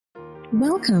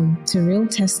Welcome to Real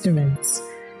Testaments,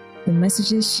 the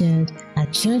messages shared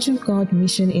at Church of God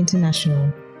Mission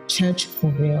International, Church for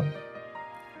Real.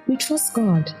 We trust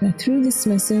God that through this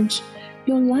message,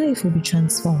 your life will be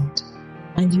transformed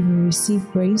and you will receive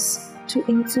grace to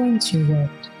influence your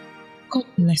world. God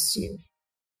bless you.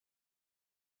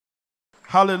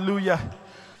 Hallelujah.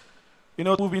 You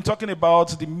know, we've been talking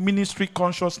about the ministry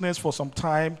consciousness for some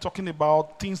time, talking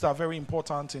about things that are very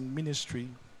important in ministry.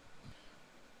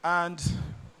 And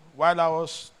while I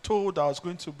was told I was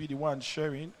going to be the one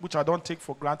sharing, which I don't take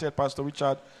for granted, Pastor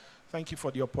Richard, thank you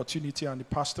for the opportunity and the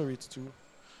pastorate too.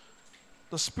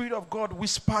 The Spirit of God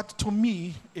whispered to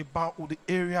me about the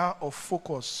area of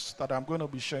focus that I'm going to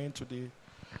be sharing today.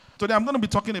 Today I'm going to be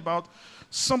talking about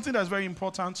something that's very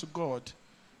important to God.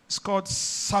 It's called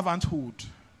servanthood.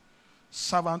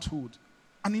 Servanthood,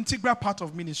 an integral part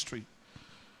of ministry.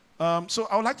 So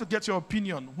I would like to get your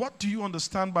opinion. What do you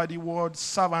understand by the word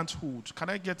servanthood? Can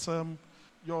I get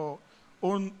your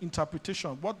own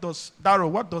interpretation? What does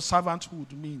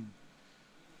servanthood mean?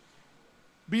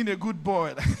 Being a good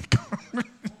boy.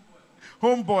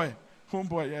 Homeboy,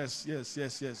 yes.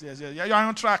 Yeah, you're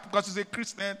on track because he's a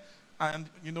Christian. And,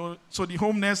 you know, so the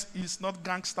homeness is not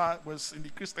gangster, was in the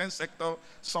Christian sector,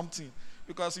 something.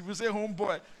 Because if you say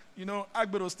homeboy, you know,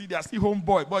 Agbero still, they are still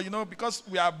homeboy. But, you know, because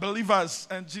we are believers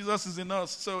and Jesus is in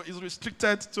us, so it's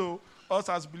restricted to us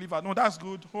as believers. No, that's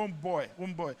good.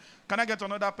 Homeboy. Can I get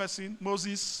another person?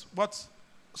 Moses, what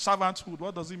servanthood?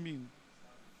 What does it mean?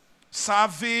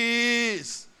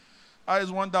 Service. That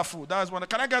is wonderful.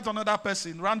 Can I get another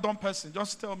person? Random person.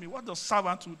 Just tell me, what does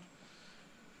servanthood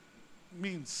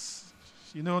means?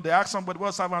 You know, they ask somebody,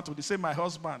 what servanthood? They say, my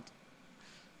husband.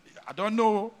 I don't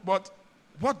know, but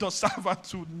what does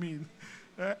servanthood mean?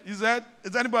 Is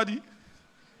anybody?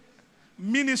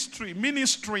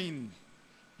 Ministering.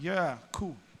 Yeah,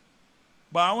 cool.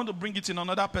 But I want to bring it in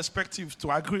another perspective to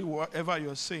agree with whatever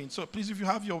you're saying. So please, if you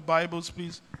have your Bibles,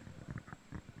 please.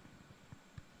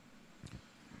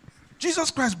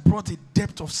 Jesus Christ brought a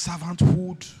depth of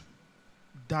servanthood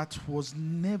that was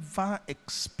never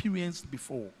experienced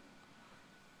before.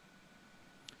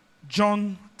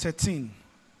 John 13.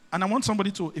 And I want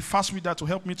somebody a fast reader to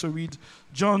help me to read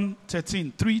John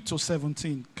 13, 3 to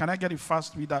 17. Can I get a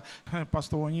fast reader?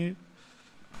 Pastor Wanye?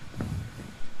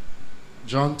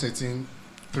 John 13,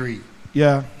 3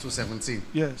 to 17.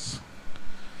 Yes.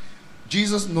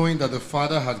 Jesus, knowing that the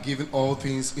Father had given all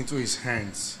things into his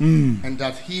hands, and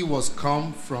that he was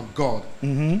come from God,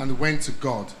 and went to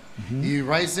God, he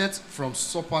riseth from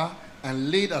supper,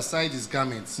 and laid aside his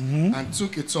garments, and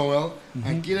took a towel,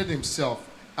 and girded himself.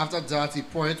 After that, he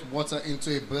poured water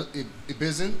into a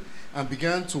basin, and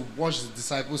began to wash the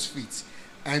disciples' feet,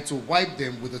 and to wipe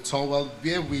them with the towel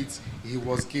wherewith he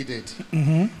was girded.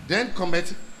 Then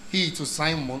cometh he to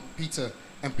Simon Peter,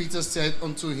 and Peter said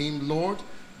unto him, Lord,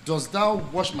 dost thou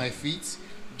wash my feet?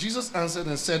 Jesus answered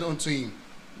and said unto him,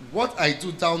 what I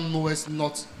do thou knowest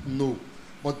not, no,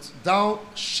 but thou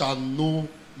shalt know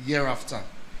hereafter.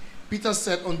 Peter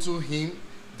said unto him,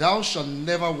 thou shalt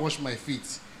never wash my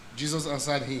feet. Jesus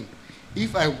answered him,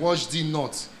 if I wash thee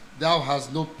not, thou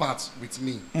hast no part with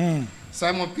me.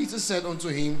 Simon Peter said unto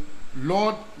him,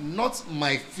 Lord, not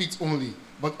my feet only,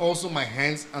 but also my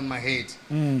hands and my head.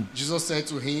 Jesus said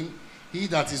to him, he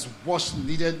that is washed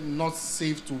needed not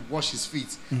save to wash his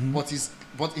feet, but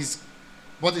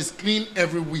is clean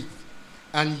every whit.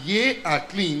 And ye are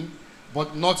clean,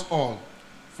 but not all.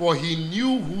 For he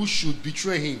knew who should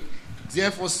betray him.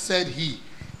 Therefore said he,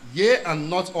 ye are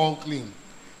not all clean.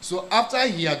 So after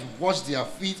he had washed their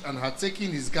feet and had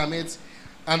taken his garments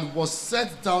and was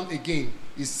set down again,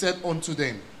 he said unto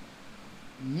them,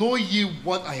 know ye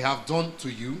what I have done to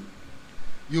you?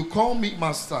 You call me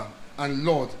Master and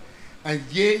Lord, and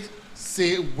ye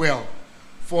say well,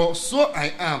 for so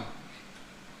I am.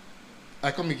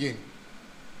 I come again.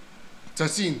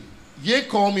 13. Ye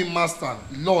call me Master,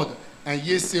 Lord, and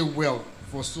ye say well,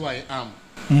 for so I am.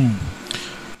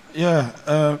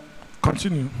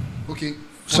 Continue. Okay.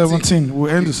 17.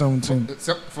 We'll end the 17.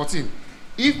 14.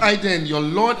 If I then, your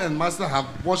Lord and Master, have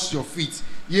washed your feet,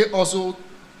 ye also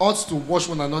ought to wash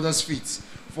one another's feet.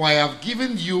 For I have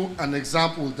given you an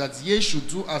example, that ye should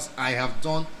do as I have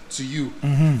done to you.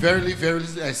 Verily,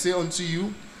 verily, I say unto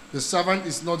you, the servant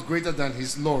is not greater than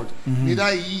his Lord, neither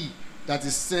he that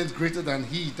is sent greater than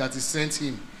he that is sent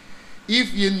him.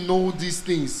 If ye know these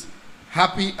things,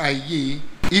 happy are ye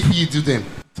if ye do them.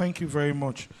 Thank you very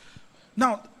much.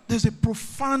 Now, there's a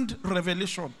profound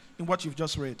revelation in what you've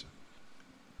just read.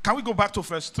 Can we go back to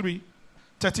verse 3,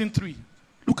 13:3?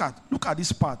 Look at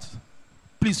this part.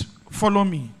 Please follow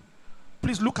me.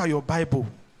 Please look at your Bible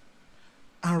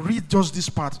and read just this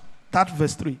part. That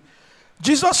verse 3.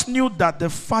 Jesus knew that the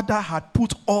Father had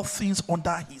put all things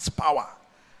under his power,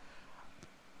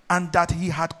 and that he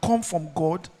had come from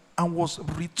God and was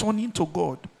returning to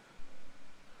God.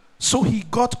 So he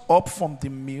got up from the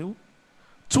meal,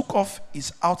 took off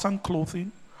his outer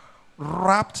clothing,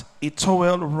 wrapped a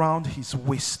towel around his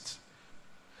waist.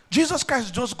 Jesus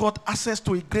Christ just got access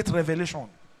to a great revelation.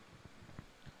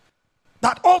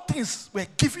 That all things were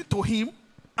given to him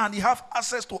and he have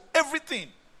access to everything.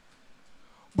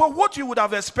 But what you would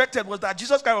have expected was that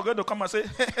Jesus Christ was going to come and say,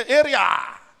 hey, area,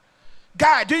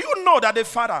 guy, do you know that the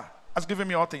Father has given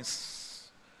me all things?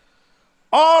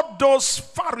 All those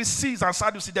Pharisees and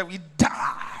Sadducees, that will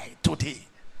die today.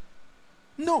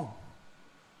 No.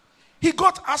 He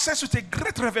got access with a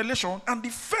great revelation, and the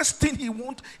first thing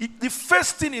the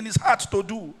first thing in his heart to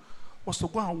do was to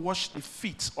go and wash the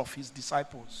feet of his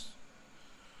disciples.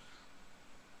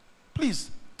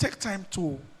 Please, take time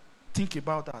to think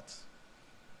about that.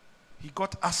 He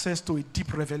got access to a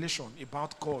deep revelation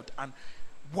about God, and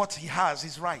what he has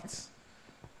is right.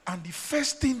 And the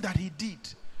first thing that he did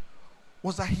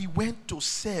was that he went to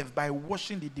serve by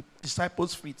washing the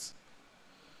disciples' feet.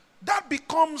 That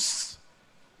becomes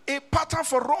a pattern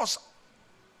for us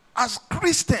as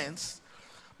Christians,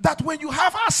 that when you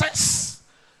have access,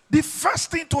 the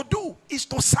first thing to do is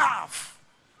to serve.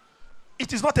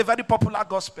 It is not a very popular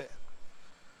gospel,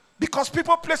 because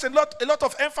people place a lot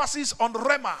of emphasis on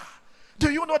rhema. Do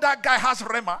you know that guy has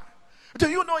rhema? Do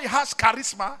you know he has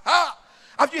charisma?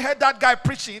 Have you heard that guy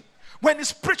preaching? When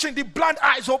he's preaching, the blind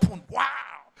eyes open. Wow.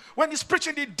 When he's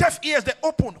preaching, the deaf ears, they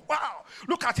open. Wow.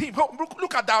 Look at him.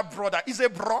 Look at that brother. He's a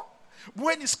bro.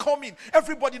 When he's coming,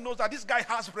 everybody knows that this guy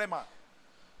has rhema,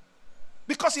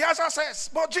 because he has access.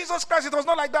 But Jesus Christ, it was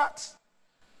not like that.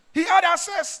 He had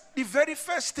access. The very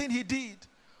first thing he did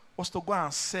was to go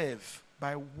and serve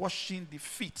by washing the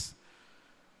feet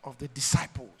of the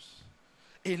disciples.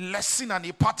 A lesson and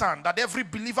a pattern that every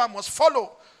believer must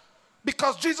follow.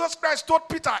 Because Jesus Christ told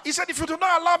Peter, he said, if you do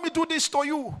not allow me to do this to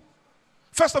you,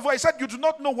 first of all, he said, you do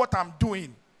not know what I'm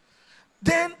doing.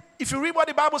 Then, if you read what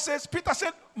the Bible says, Peter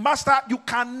said, Master, you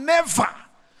can never,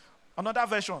 another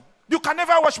version, you can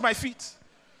never wash my feet.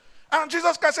 And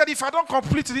Jesus Christ said, if I don't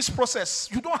complete this process,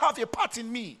 you don't have a part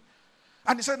in me.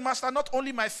 And he said, Master, not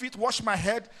only my feet, wash my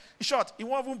head. In short, he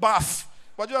won't even bath.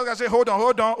 But Jesus Christ said, hold it.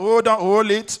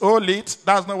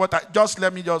 That's not what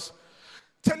let me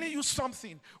telling you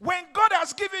something. When God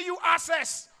has given you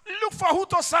access, look for who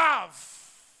to serve.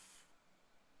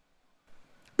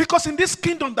 Because in this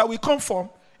kingdom that we come from,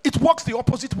 it works the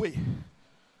opposite way.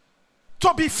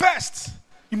 To be first,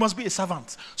 you must be a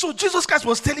servant. So Jesus Christ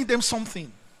was telling them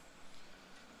something.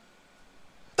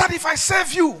 That if I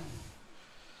serve you,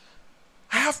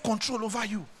 I have control over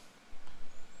you.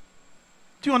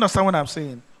 Do you understand what I'm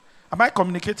saying? Am I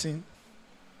communicating?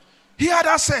 He had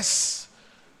access.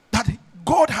 That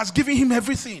God has given him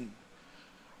everything.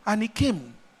 And he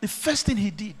came. The first thing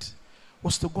he did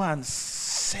was to go and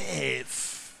serve.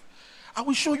 I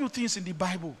will show you things in the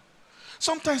Bible.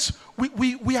 Sometimes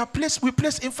we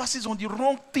place emphasis on the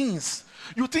wrong things.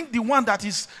 You think the one that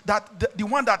the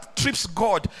one that trips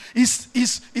God is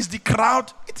the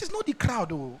crowd. It is not the crowd,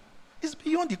 though. It's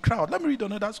beyond the crowd. Let me read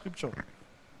another scripture.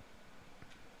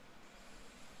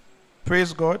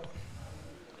 Praise God.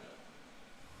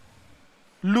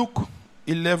 Luke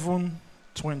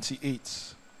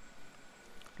 11:28.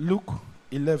 Luke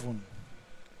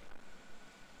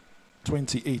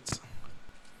 11:28.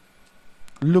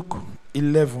 Luke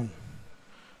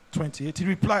 11:28. He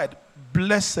replied,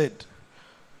 blessed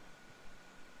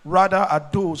rather are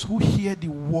those who hear the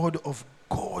word of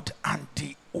God and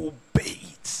they obey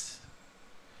it.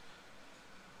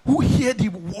 Who hear the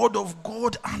word of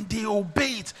God and they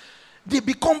obey it. They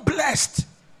become blessed.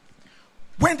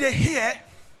 When they hear,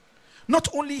 not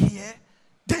only hear,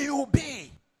 they obey.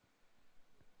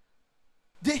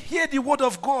 They hear the word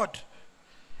of God.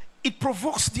 It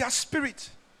provokes their spirit.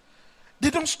 They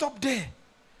don't stop there.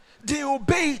 They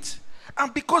obey it.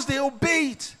 And because they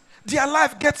obey it, their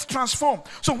life gets transformed.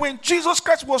 So when Jesus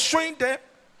Christ was showing them,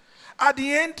 at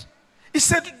the end, he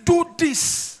said, do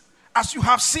this as you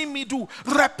have seen me do.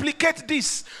 Replicate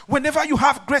this. Whenever you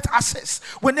have great access,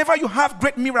 whenever you have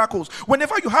great miracles,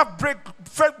 whenever you have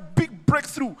big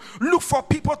breakthrough. Look for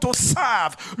people to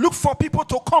serve. Look for people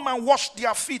to come and wash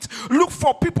their feet. Look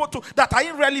for people that are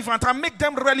irrelevant and make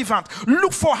them relevant.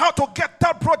 Look for how to get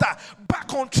that brother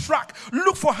back on track.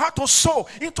 Look for how to sow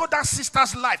into that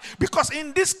sister's life. Because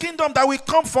in this kingdom that we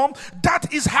come from,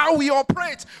 that is how we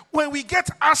operate. When we get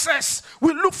access,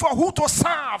 we look for who to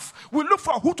serve. We look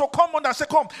for who to come on and say,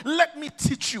 come, let me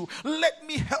teach you. Let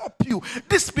me help you.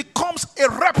 This becomes a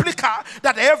replica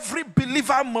that every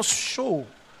believer must show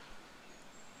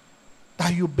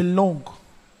that you belong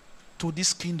to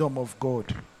this kingdom of God.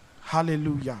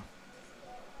 Hallelujah.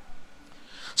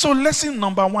 So lesson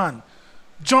number 1,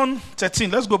 John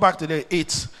 13. Let's go back to the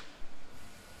 8.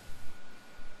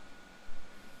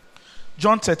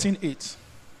 John 13:8.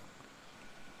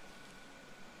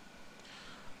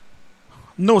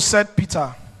 No, said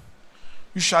Peter,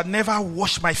 you shall never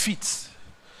wash my feet.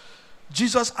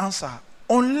 Jesus answered,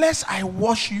 unless I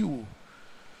wash you,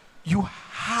 you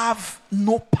have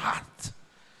no part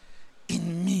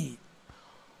in me.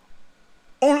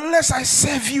 Unless I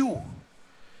serve you,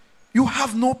 you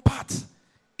have no part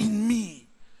in me.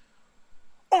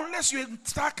 Unless you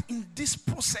start in this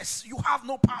process, you have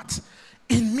no part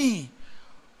in me.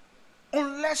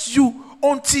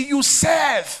 Until you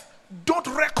serve, don't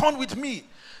reckon with me.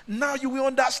 Now you will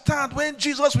understand when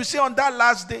Jesus will say on that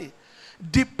last day,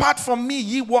 depart from me,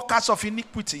 ye workers of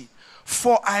iniquity,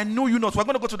 for I know you not. We're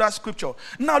going to go to that scripture.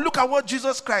 Now look at what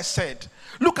Jesus Christ said.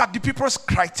 Look at the people's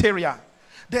criteria.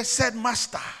 They said,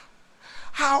 Master,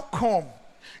 how come?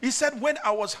 He said, when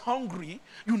I was hungry,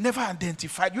 you never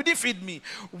identified. You didn't feed me.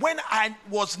 When I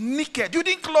was naked, you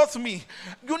didn't clothe me.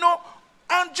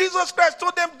 And Jesus Christ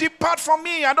told them, depart from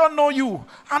me, I don't know you.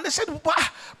 And they said,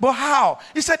 but how?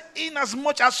 He said,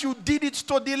 inasmuch as you did it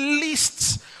to the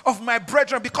least of my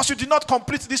brethren, because you did not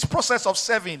complete this process of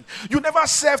serving. You never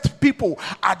served people.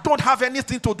 I don't have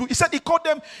anything to do. He said,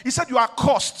 you are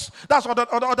cursed. That's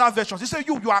other versions. He said,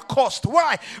 you are cursed.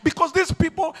 Why? Because these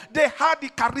people, they had the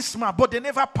charisma, but they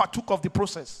never partook of the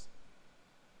process.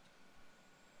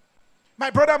 My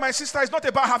brother, my sister, it's not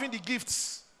about having the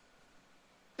gifts.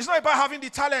 It's not about having the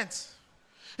talent.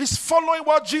 It's following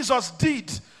what Jesus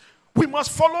did. We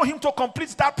must follow him to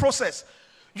complete that process.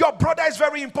 Your brother is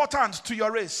very important to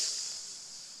your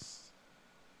race.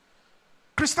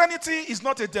 Christianity is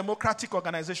not a democratic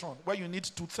organization where you need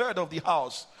 2/3 of the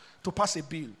house to pass a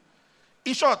bill.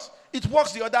 In short, it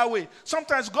works the other way.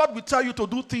 Sometimes God will tell you to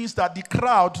do things that the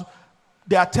crowd,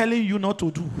 they are telling you not to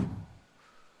do.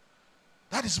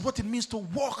 That is what it means to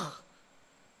walk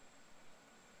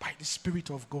by the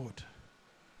Spirit of God.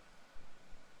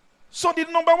 So the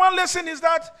number 1 lesson is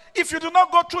that if you do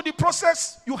not go through the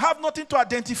process, you have nothing to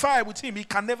identify with him. He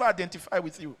can never identify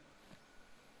with you.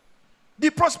 The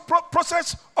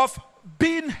process of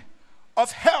being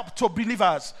of help to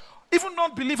believers, even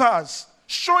non-believers,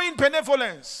 showing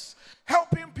benevolence,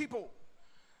 helping people.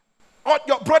 Or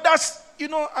your brothers,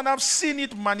 and I've seen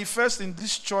it manifest in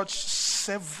this church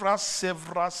several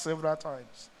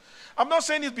times. I'm not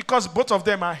saying it because both of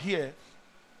them are here.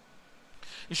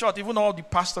 In short, even all the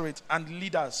pastorate and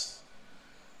leaders,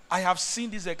 I have seen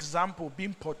this example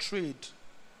being portrayed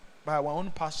by our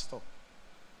own pastor.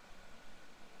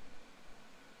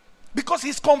 Because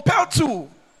he's compelled to.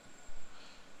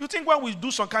 You think when we do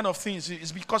some kind of things,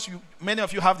 it's because many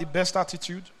of you have the best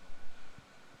attitude?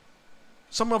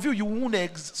 Some of you won't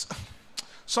exist.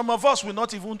 Some of us we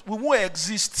won't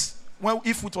exist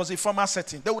if it was a former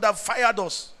setting. They would have fired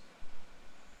us.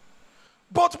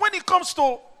 But when it comes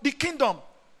to the kingdom,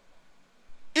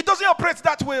 it doesn't operate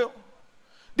that way.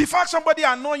 The fact somebody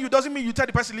annoys you doesn't mean you tell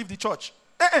the person leave the church.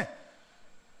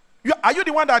 Are you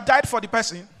the one that died for the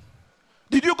person?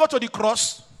 Did you go to the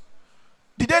cross?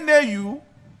 Did they nail you?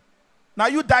 Now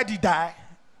you died, he died.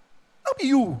 Not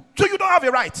you. So you don't have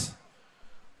a right.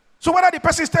 So whether the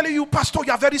person is telling you, Pastor,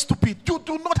 you are very stupid, you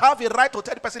do not have a right to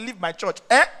tell the person leave my church.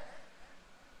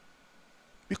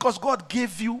 Because God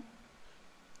gave you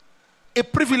a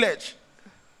privilege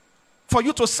for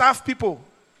you to serve people.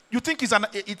 You think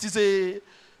it is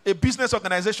a business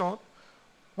organization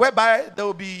whereby they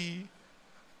will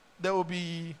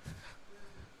be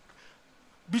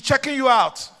checking you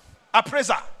out.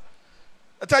 Appraiser.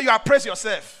 They tell you appraise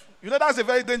yourself. That's a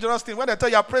very dangerous thing when they tell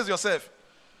you appraise yourself.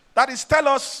 That is, tell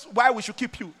us why we should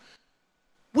keep you.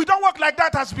 We don't work like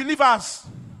that as believers.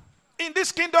 In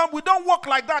this kingdom, we don't work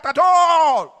like that at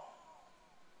all.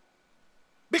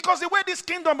 Because the way this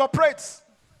kingdom operates,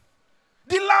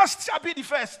 the last shall be the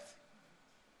first.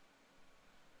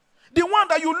 The one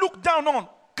that you look down on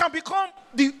can become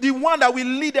the one that will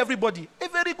lead everybody. A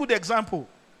very good example.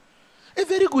 A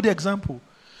very good example.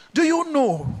 Do you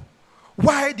know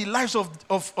why the lives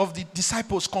of the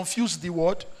disciples confused the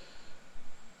word?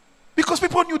 Because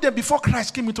people knew them before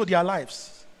Christ came into their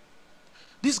lives.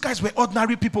 These guys were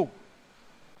ordinary people.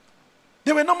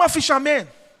 They were normal fishermen.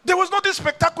 There was nothing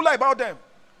spectacular about them.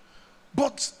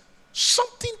 But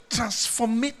something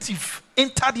transformative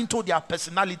entered into their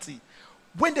personality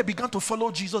when they began to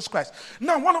follow Jesus Christ.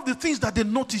 Now, one of the things that they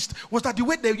noticed was that the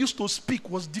way they used to speak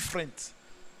was different.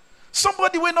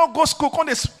 Somebody will not go school, can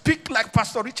they speak like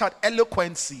Pastor Richard,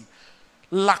 eloquency,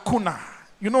 lacuna.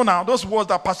 You know now, those words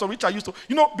that Pastor Richard used to,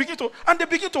 and they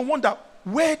begin to wonder,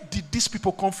 where did these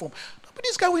people come from? But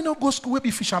this guy will not go school, will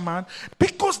be fisherman,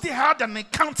 because they had an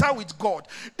encounter with God.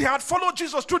 They had followed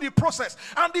Jesus through the process,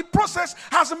 and the process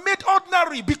has made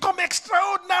ordinary become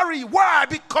extraordinary. Why?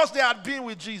 Because they had been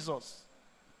with Jesus.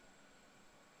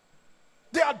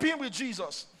 They had been with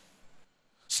Jesus.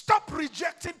 Stop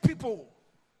rejecting people.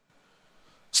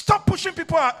 Stop pushing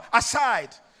people aside.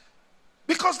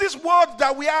 Because this world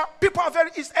that we are, people are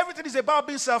everything is about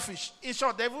being selfish. In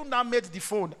short, they've now made the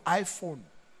phone iPhone.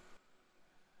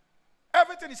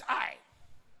 Everything is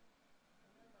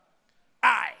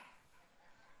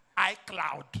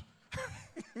iCloud.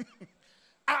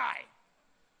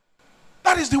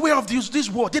 That is the way of this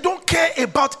world. They don't care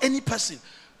about any person.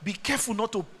 Be careful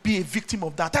not to be a victim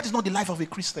of that. That is not the life of a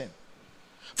Christian.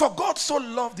 For God so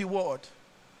loved the world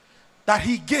that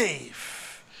he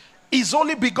gave his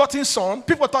only begotten son.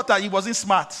 People thought that he wasn't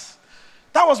smart.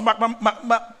 That was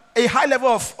a high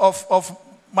level of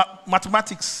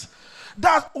mathematics.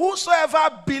 That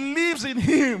whosoever believes in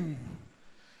him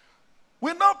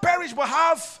will not perish but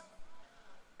have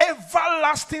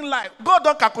everlasting life. God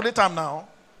don't calculate them now.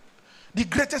 The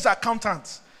greatest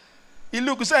accountant. He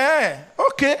look and say, hey,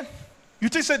 okay. You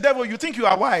think, say, devil, you think you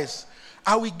are wise.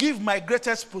 I will give my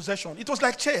greatest possession. It was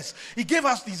like chess. He gave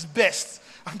us his best.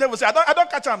 And devil say, I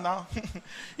don't catch him now.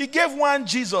 He gave one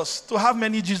Jesus to have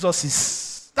many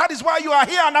Jesuses. That is why you are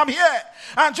here and I'm here.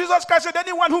 And Jesus Christ said,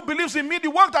 anyone who believes in me, the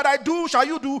work that I do, shall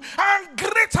you do, and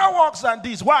greater works than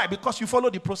these. Why? Because you follow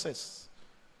the process.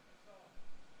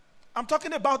 I'm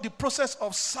talking about the process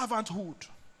of servanthood.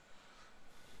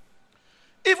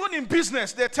 Even in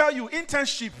business, they tell you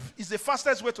internship is the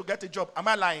fastest way to get a job. Am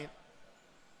I lying?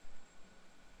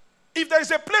 If there is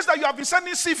a place that you have been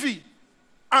sending CV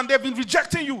and they've been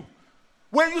rejecting you,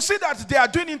 when you see that they are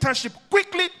doing internship,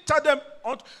 quickly tell them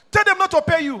not to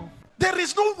pay you. There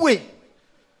is no way.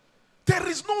 There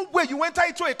is no way you enter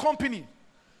into a company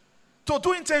to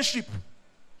do internship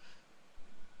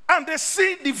and they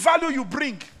see the value you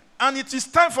bring and it is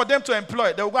time for them to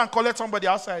employ. They will go and collect somebody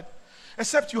outside.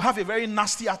 Except you have a very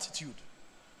nasty attitude.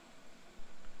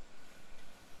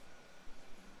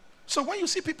 So when you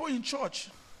see people in church,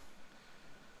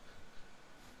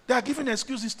 they are giving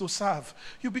excuses to serve,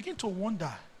 you begin to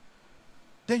wonder.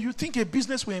 Then you think a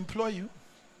business will employ you.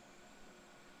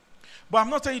 But I'm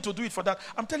not telling you to do it for that.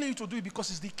 I'm telling you to do it because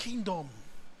it's the kingdom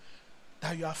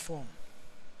that you are from.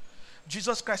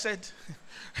 Jesus Christ said,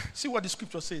 see what the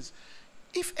scripture says.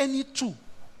 If any two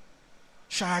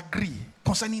shall agree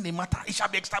concerning a matter, it shall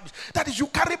be established. That is, you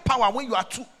carry power when you are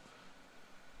two.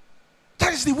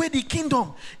 That is the way the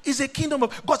kingdom is a kingdom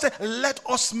of God. Said, let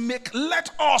us.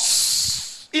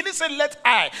 He didn't say let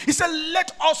I. He said,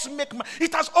 let us make.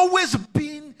 It has always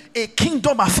been a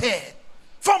kingdom affair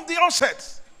from the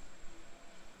onset.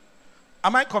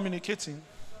 Am I communicating?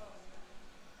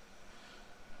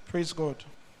 Praise God.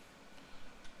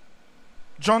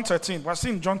 John 13. We're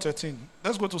seeing John 13.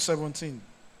 Let's go to 17.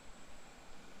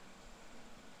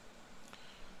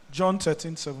 John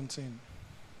 13, 17.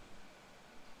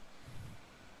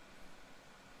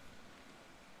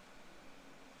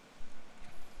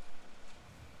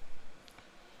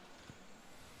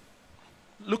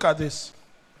 Look at this.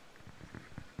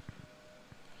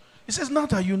 It says, now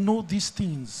that you know these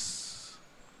things,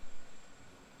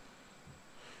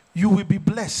 you will be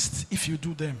blessed if you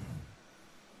do them.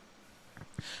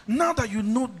 Now that you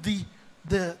know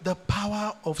the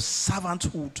power of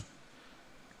servanthood.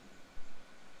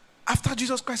 After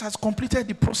Jesus Christ has completed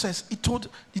the process, he told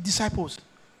the disciples,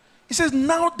 he says,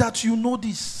 now that you know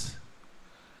this,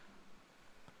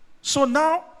 so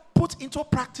now put into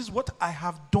practice what I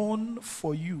have done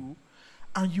for you,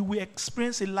 and you will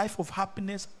experience a life of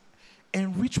happiness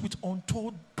enriched with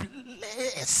untold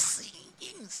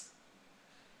blessings.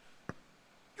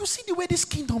 You see the way this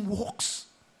kingdom works.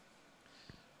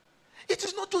 It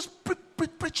is not just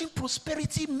preaching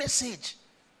prosperity message.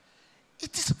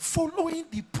 It is following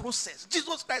the process.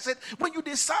 Jesus Christ said, when you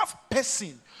serve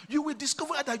person, you will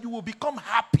discover that you will become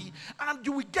happy and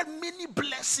you will get many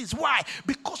blessings. Why?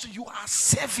 Because you are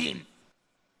serving.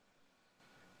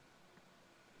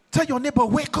 Tell your neighbor,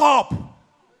 wake up.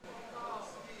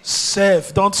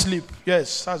 Serve, don't sleep.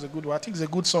 Yes, that's a good one. I think it's a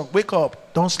good song. Wake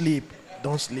up, don't sleep,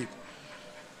 don't sleep.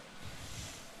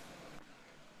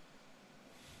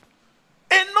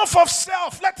 Enough of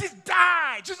self, let it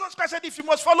die. Jesus Christ said, if you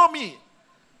must follow me,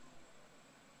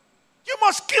 you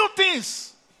must kill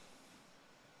things.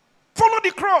 Follow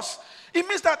the cross. It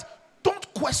means that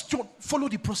don't question, follow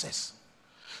the process.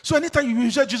 So anytime you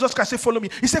hear Jesus Christ say, follow me,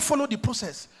 he said, follow the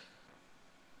process.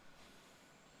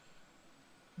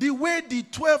 The way the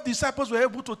 12 disciples were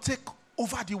able to take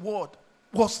over the world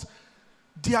was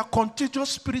their contagious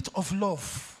spirit of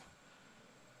love.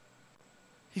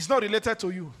 He's not related to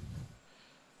you.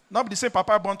 Not the same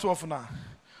papa born too often now.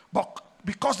 But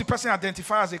because the person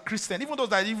identifies as a Christian, even those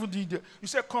that even did, you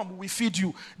say, come, we feed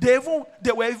you. They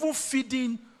were even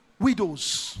feeding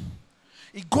widows.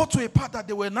 It got to a part that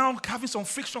they were now having some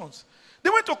frictions. They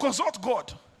went to consult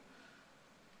God.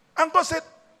 And God said,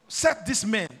 set these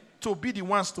men to be the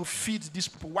ones to feed these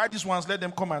people. Why these ones? Let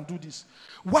them come and do this.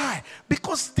 Why?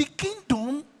 Because the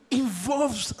kingdom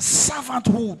involves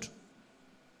servanthood.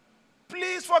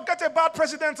 Please forget about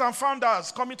presidents and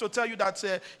founders coming to tell you that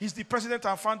he's the president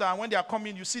and founder, and when they are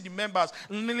coming, you see the members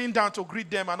kneeling down to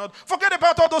greet them and all. Forget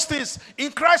about all those things.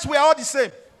 In Christ, we are all the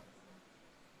same.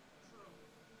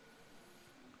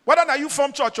 Whether now you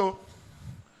from church or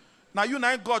now you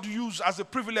now God use as a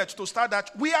privilege to start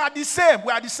that, we are the same.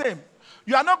 We are the same.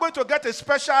 You are not going to get a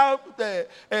special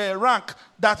rank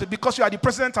that because you are the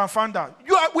president and founder.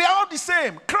 We are all the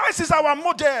same. Christ is our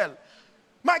model.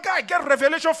 My guy get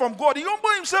revelation from God. He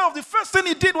humbled himself. The first thing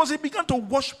he did was he began to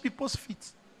wash people's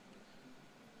feet.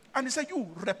 And he said, you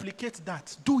replicate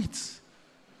that. Do it.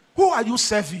 Who are you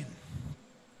serving?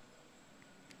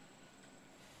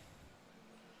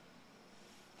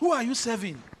 Who are you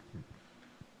serving?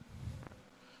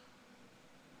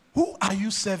 Who are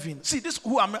you serving? See, this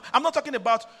who I'm not talking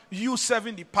about you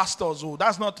serving the pastors. Oh,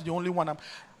 that's not the only one.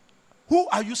 Who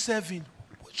are you serving?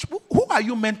 Who are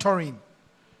you mentoring?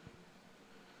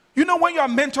 You know, when you are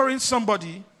mentoring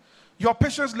somebody, your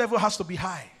patience level has to be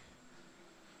high.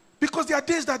 Because there are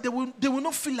days that they will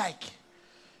not feel like.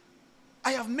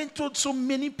 I have mentored so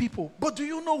many people. But do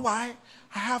you know why?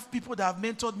 I have people that have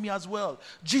mentored me as well.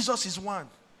 Jesus is one.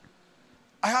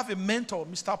 I have a mentor,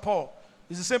 Mr. Paul.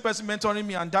 He's the same person mentoring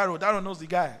me, and Darrow. Darrow knows the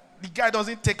guy. The guy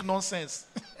doesn't take nonsense.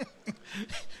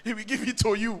 He will give it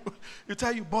to you. He'll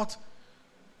tell you, but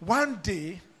one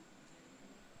day,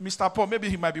 Mr. Paul, maybe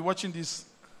he might be watching this.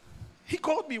 He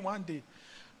called me one day.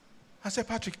 I said,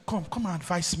 Patrick, come and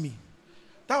advise me.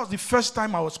 That was the first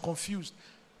time I was confused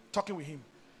talking with him.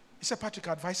 He said, Patrick,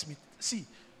 advise me. See,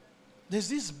 there's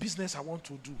this business I want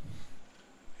to do.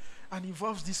 And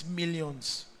involves these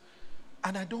millions.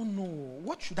 And I don't know,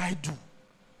 what should I do?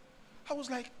 I was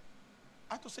like,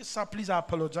 I had to say, sir, please, I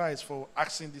apologize for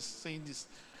asking this, saying this.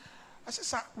 I said,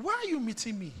 sir, why are you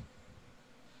meeting me?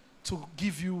 To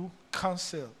give you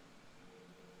counsel.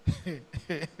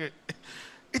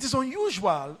 It is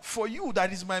unusual for you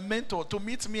that is my mentor to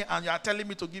meet me and you are telling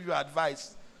me to give you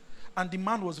advice. And the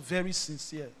man was very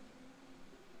sincere.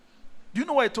 Do you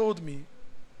know what he told me?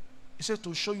 He said,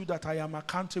 to show you that I am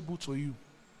accountable to you.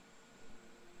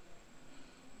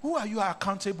 Who are you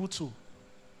accountable to?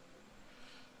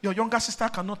 Your younger sister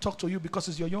cannot talk to you because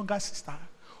it's your younger sister.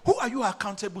 Who are you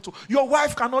accountable to? Your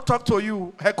wife cannot talk to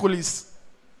you, Hercules.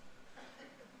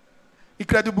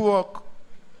 Incredible work.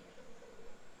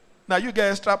 Now you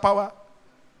get extra power.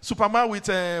 Superman with,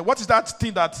 what is that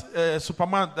thing that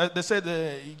Superman, they said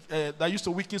that used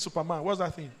to weaken Superman? What's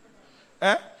that thing?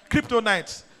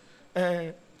 Kryptonite.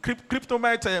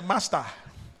 Kryptonite master.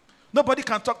 Nobody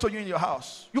can talk to you in your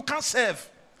house. You can't serve.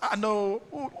 I know.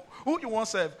 Who you want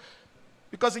to serve?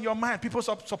 Because in your mind, people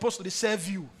are supposed to serve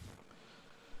you.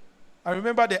 I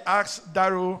remember they asked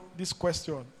Darrow this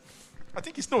question. I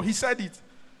think he said it.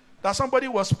 That somebody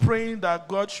was praying that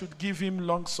God should give him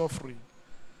long suffering.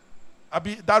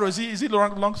 Darrow, is it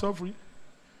long suffering?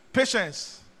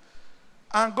 Patience.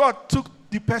 And God took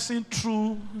the person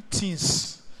through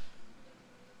things.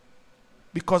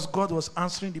 Because God was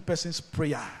answering the person's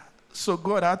prayer. So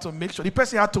God had to make sure. The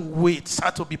person had to wait.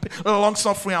 Had to be long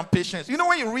suffering and patience. You know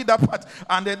when you read that part,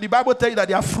 and then the Bible tells you that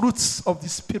there are fruits of the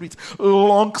Spirit.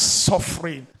 Long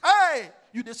suffering. Hey,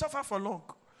 you they suffer for long.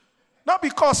 Not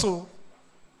because so.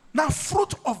 Now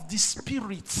fruit of the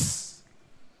Spirit.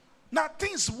 Now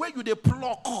things where you they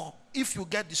pluck. If you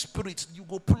get the Spirit, you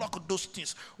go pluck those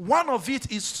things. One of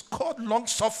it is called long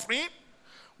suffering.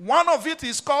 One of it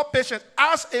is called patience.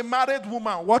 As a married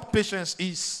woman, what patience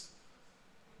is?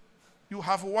 You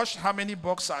have washed how many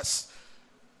boxers?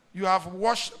 You have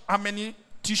washed how many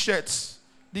t-shirts?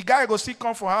 The guy go still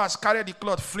come for house, carry the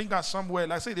cloth, fling her somewhere.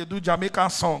 Like say they do Jamaican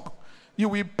song. You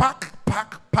will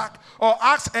pack, or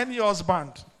ask any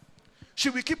husband. She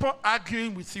will keep on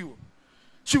arguing with you.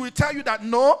 She will tell you that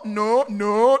no.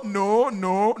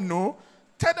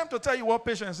 Tell them to tell you what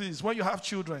patience is when you have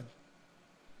children.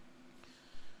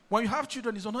 When you have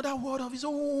children, it's another world of its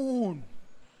own.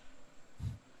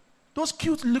 Those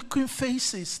cute looking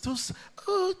faces, those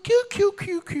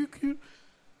cute.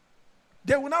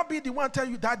 They will not be the one tell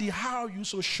you, Daddy, how are you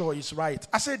so sure it's right?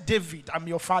 I said, David, I'm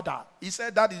your father. He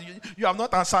said, Daddy, you have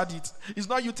not answered it. It's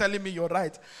not you telling me you're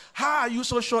right. How are you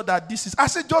so sure that this is? I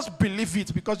said, just believe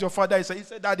it because your father is. He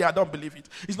said, Daddy, I don't believe it.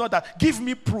 It's not that. Give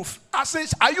me proof. I said,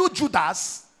 are you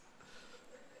Judas?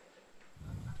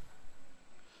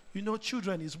 You know,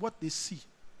 children is what they see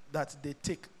that they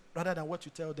take rather than what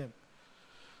you tell them.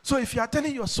 So if you are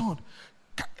telling your son,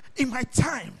 in my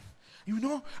time, you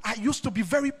know, I used to be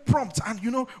very prompt. And,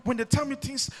 you know, when they tell me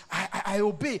things, I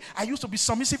obey. I used to be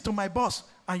submissive to my boss.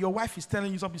 And your wife is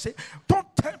telling you something. Say, don't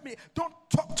tell me. Don't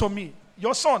talk to me.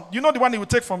 Your son, you know the one he will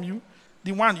take from you?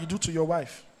 The one you do to your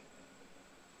wife.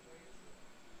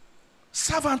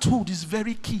 Servanthood is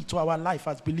very key to our life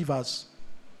as believers.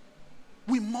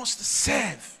 We must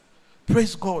serve.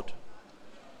 Praise God.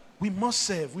 We must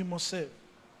serve. We must serve.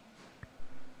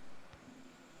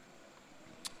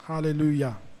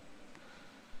 Hallelujah.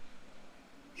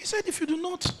 He said, if you do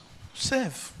not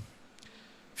serve,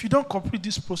 if you don't complete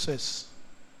this process,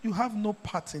 you have no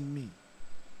part in me.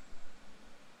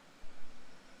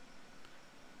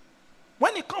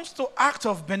 When it comes to act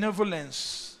of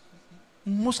benevolence,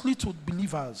 mostly to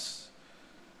believers,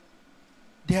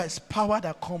 there is power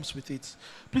that comes with it.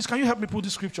 Please, can you help me put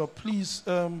this scripture? Please,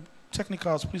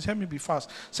 technicals, please help me be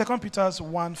fast. 2 Peter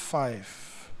 1:5.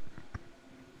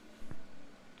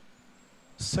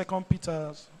 2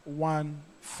 Peter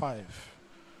 1:5.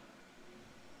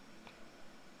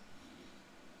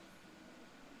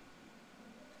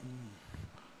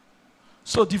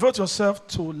 So devote yourself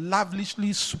to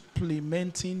lavishly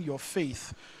supplementing your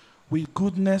faith with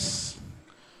goodness,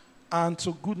 and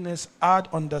to goodness add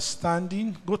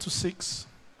understanding. Go to 6.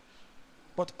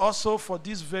 But also for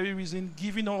this very reason,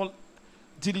 giving all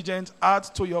diligence, add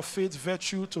to your faith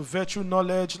virtue, to virtue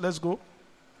knowledge. Let's go.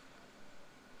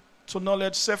 To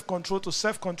knowledge, self-control, to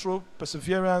self-control,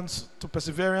 perseverance, to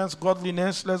perseverance,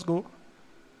 godliness. Let's go.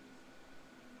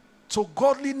 To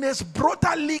godliness,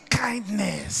 brotherly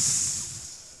kindness.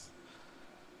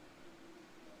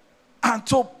 And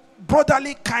to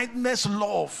brotherly kindness,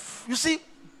 love. You see,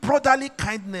 brotherly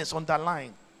kindness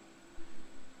underlined.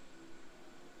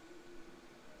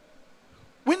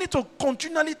 We need to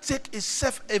continually take a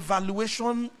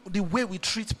self-evaluation the way we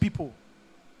treat people.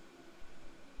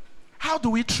 How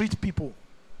do we treat people?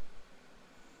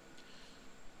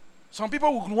 Some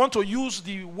people would want to use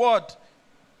the word,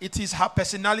 it is her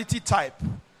personality type.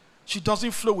 She doesn't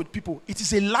flow with people. It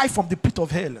is a lie from the pit of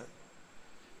hell.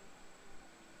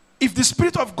 If the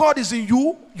Spirit of God is in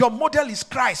you, your model is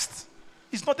Christ.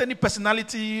 It's not any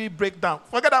personality breakdown.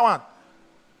 Forget that one.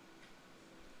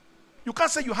 You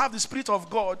can't say you have the Spirit of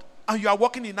God and you are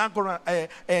walking in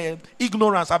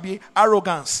ignorance,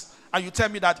 arrogance, and you tell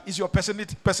me that is your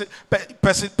personality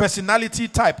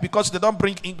type because they don't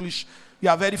bring English. You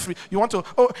are very free. You want to,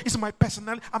 it's my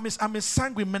personality. I'm a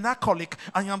sanguine, melancholic.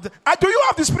 Do you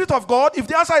have the Spirit of God? If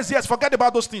the answer is yes, forget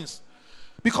about those things.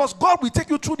 Because God will take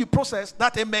you through the process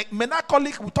that a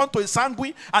melancholic will turn to a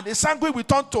sanguine, and a sanguine will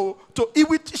turn to it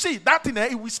will, see, that thing,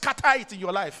 it will scatter it in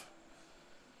your life.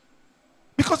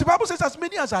 Because the Bible says, as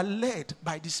many as are led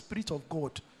by the Spirit of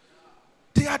God,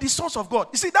 they are the sons of God.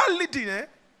 You see, that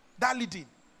leading,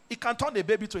 it can turn a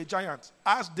baby to a giant.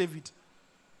 Ask David.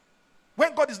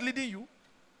 When God is leading you,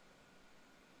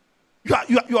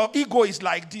 your ego is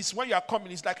like this. When you are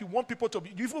coming, it's like you want people to be,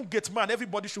 you even get mad,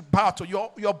 everybody should bow to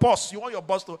your boss. You want your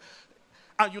boss to,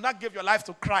 and you not give your life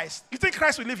to Christ. You think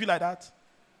Christ will leave you like that?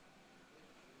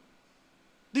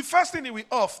 The first thing he will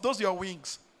off, those are your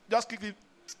wings. Just quickly,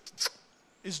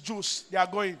 it's juice. They are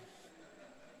going.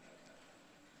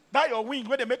 That your wing,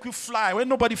 when they make you fly, when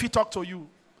nobody will talk to you.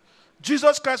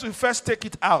 Jesus Christ will first take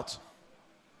it out.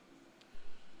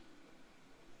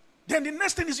 Then the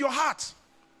next thing is your heart.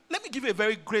 Let me give you a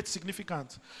very great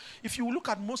significance. If you look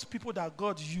at most people that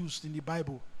God used in the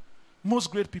Bible,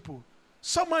 most great people,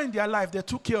 somewhere in their life they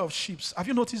took care of sheep. Have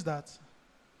you noticed that?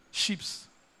 Sheep.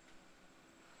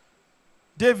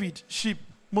 David, sheep.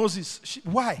 Moses, sheep.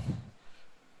 Why?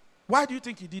 Why do you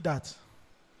think he did that?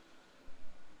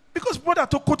 Because, brother,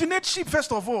 to coordinate sheep,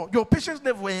 first of all, your patience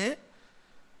level,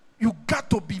 you got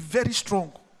to be very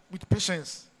strong with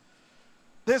patience.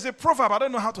 There's a proverb, I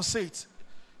don't know how to say it.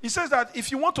 It says that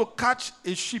if you want to catch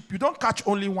a sheep, you don't catch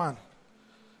only one.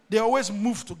 They always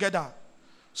move together.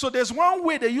 So there's one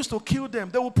way they used to kill them.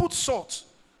 They will put salt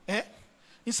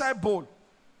inside bowl.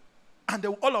 And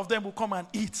all of them will come and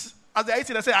eat. As they're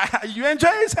eating, they say, you enjoy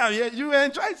it? Yeah, you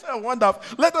enjoy it?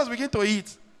 Wonderful. Let us begin to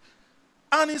eat.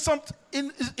 And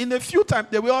in a few times,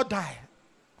 they will all die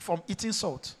from eating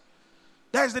salt.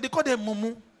 That is, they call them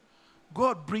mumu.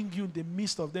 God bring you in the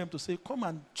midst of them to say, come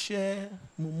and share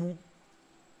mumu.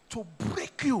 To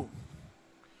break you.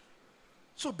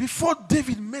 So before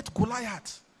David met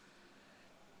Goliath,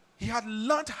 he had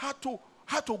learned how to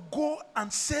go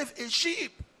and save a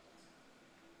sheep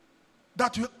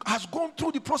that has gone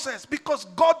through the process because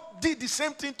God did the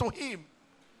same thing to him.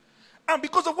 And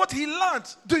because of what he learned,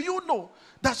 do you know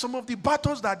that some of the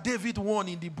battles that David won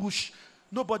in the bush,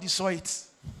 nobody saw it?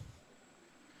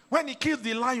 When he killed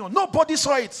the lion, nobody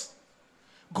saw it.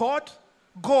 God,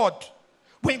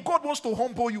 when God wants to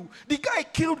humble you, the guy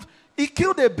killed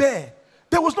a bear.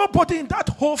 There was nobody in that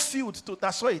whole field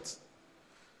that saw it.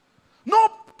 No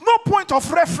point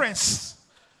of reference.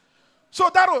 So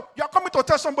that you're coming to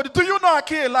tell somebody, do you know I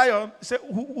killed a lion? He said,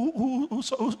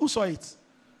 who saw it?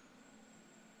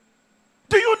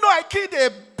 Do you know I killed a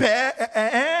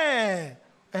bear?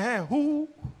 Who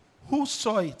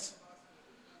saw it?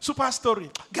 Super story.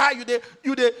 Guy, you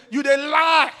dey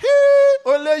lie.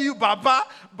 Only you, Baba,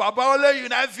 only you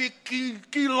na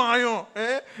kill lion.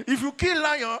 If you kill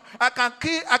lion, I can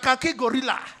kill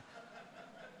gorilla.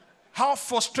 How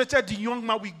frustrated the young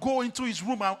man will go into his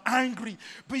room and angry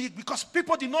because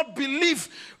people did not believe.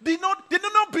 They did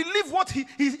not believe what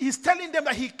he's telling them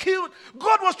that he killed.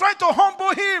 God was trying to humble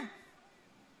him.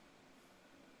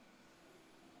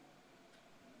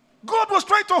 God was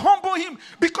trying to humble him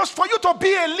because for you to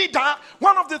be a leader,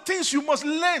 one of the things you must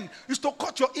learn is to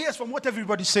cut your ears from what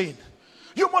everybody's saying.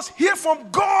 You must hear from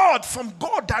God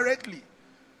directly.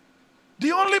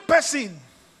 The only person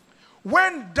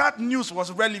when that news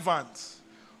was relevant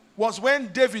was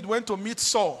when David went to meet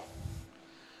Saul.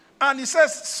 And he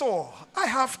says, Saul, I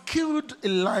have killed a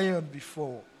lion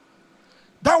before.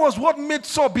 That was what made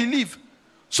Saul believe.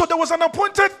 So there was an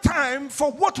appointed time for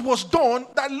what was done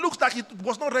that looks like it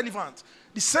was not relevant.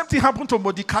 The same thing happened to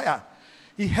Mordecai.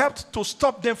 He helped to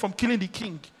stop them from killing the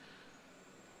king.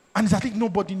 And I think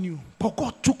nobody knew. But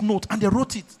God took note and they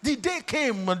wrote it. The day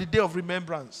came on the day of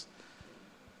remembrance.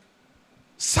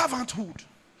 Servanthood.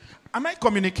 Am I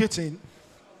communicating?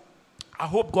 I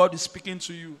hope God is speaking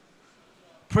to you.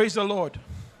 Praise the Lord.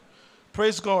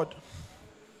 Praise God.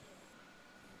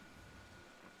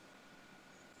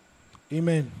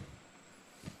 Amen.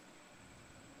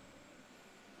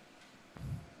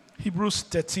 Hebrews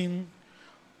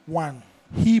 13:1.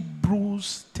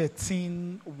 Hebrews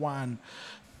 13:1.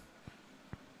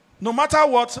 No matter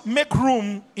what, make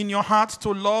room in your heart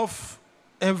to love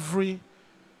every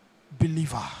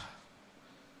believer.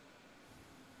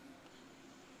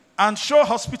 And show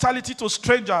hospitality to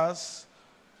strangers,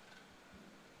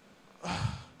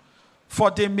 for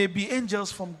they may be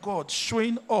angels from God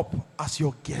showing up as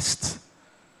your guest.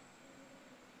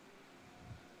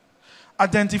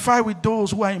 Identify with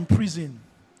those who are in prison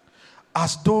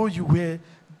as though you were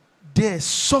there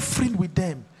suffering with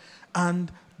them,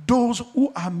 and those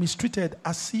who are mistreated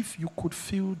as if you could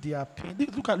feel their pain.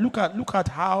 Look at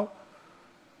how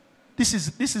this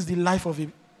is the life of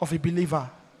a believer.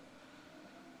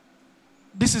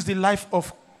 This is the life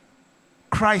of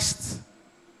Christ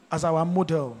as our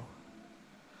model.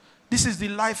 This is the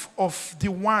life of the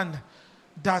one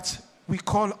that we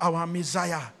call our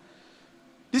Messiah.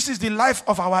 This is the life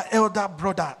of our elder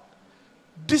brother.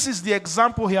 This is the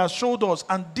example he has showed us,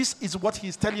 and this is what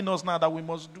he's telling us now that we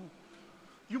must do.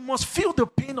 You must feel the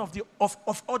pain of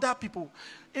other people.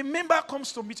 A member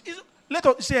comes to meet you. Let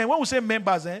us say, when we say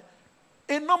members, a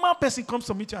normal person comes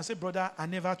to meet you and say, brother, I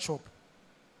never chop.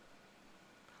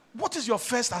 What is your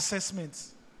first assessment?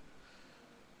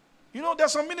 You know,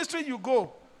 there's some ministry you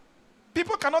go.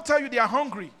 People cannot tell you they are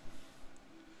hungry.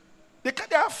 They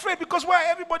are afraid because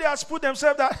everybody has put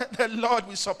themselves that the Lord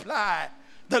will supply.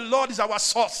 The Lord is our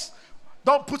source.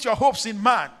 Don't put your hopes in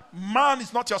man. Man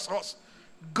is not your source.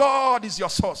 God is your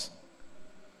source.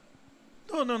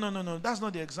 No. That's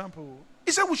not the example.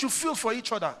 He said we should feel for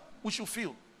each other. We should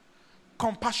feel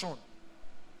compassion.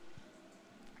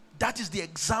 That is the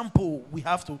example we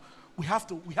have to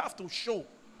show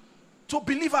to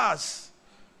believers.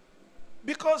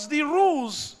 Because the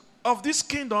rules of this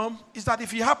kingdom is that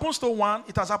if it happens to one,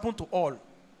 it has happened to all.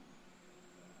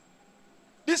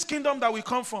 This kingdom that we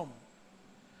come from,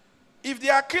 if they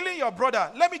are killing your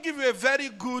brother, let me give you a very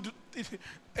good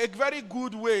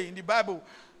way in the Bible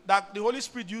that the Holy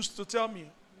Spirit used to tell me.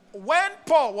 When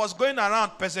Paul was going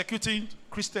around persecuting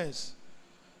Christians,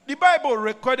 The Bible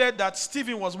recorded that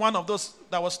Stephen was one of those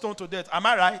that was stoned to death. Am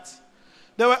I right?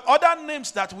 There were other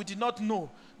names that we did not know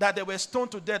that they were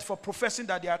stoned to death for professing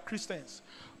that they are Christians.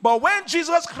 But when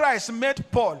Jesus Christ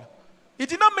met Paul, he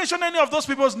did not mention any of those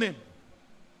people's name.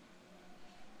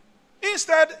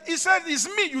 Instead, he said, it's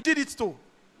me you did it to.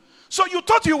 So you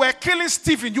thought you were killing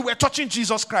Stephen, you were touching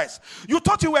Jesus Christ. You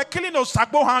thought you were killing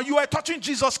Osagbohan, you were touching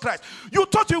Jesus Christ. You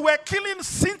thought you were killing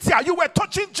Cynthia, you were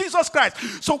touching Jesus Christ.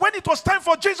 So when it was time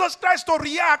for Jesus Christ to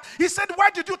react, he said, why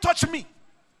did you touch me?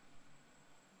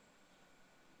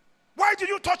 Why did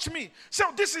you touch me? So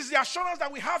this is the assurance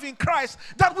that we have in Christ,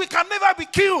 that we can never be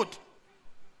killed.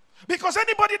 Because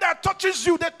anybody that touches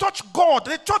you, they touch God,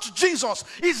 they touch Jesus.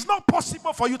 It's not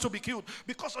possible for you to be killed,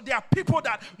 because there are people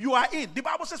that you are in. The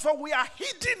Bible says, for we are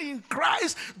hidden in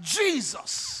Christ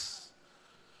Jesus.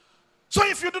 So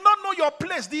if you do not know your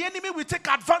place, the enemy will take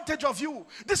advantage of you.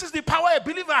 This is the power a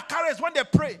believer carries when they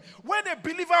pray. When a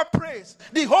believer prays,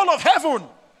 the whole of heaven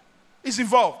is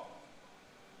involved.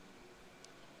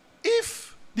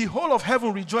 If the whole of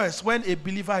heaven rejoices when a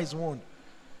believer is warned,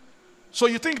 so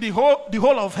you think the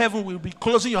whole of heaven will be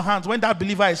closing your hands when that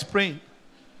believer is praying?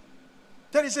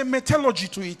 There is a methodology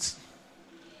to it.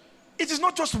 It is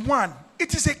not just one.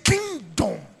 It is a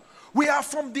kingdom. We are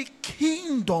from the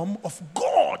kingdom of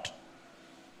God.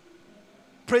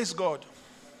 Praise God.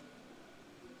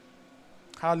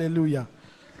 Hallelujah.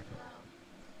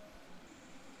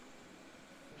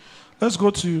 Let's go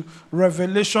to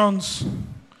Revelations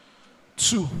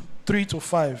 2,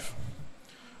 3-5.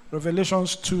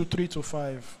 Revelations 2,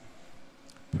 3-5.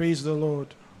 Praise the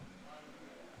Lord.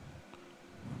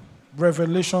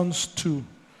 Revelations 2,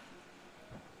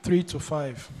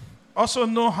 3-5. Also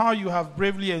know how you have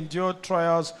bravely endured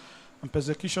trials and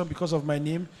persecution because of my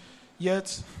name,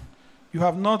 yet you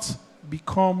have not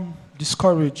become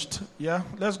discouraged. Yeah,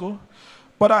 let's go.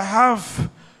 But I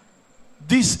have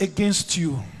this against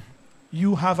you.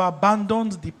 You have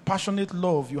abandoned the passionate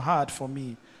love you had for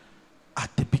me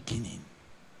at the beginning.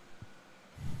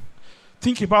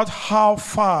 Think about how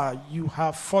far you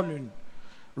have fallen.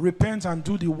 Repent and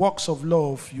do the works of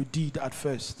love you did at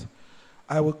first.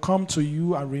 I will come to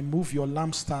you and remove your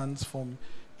lampstands from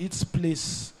its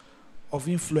place of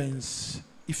influence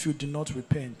if you do not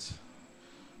repent.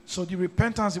 So the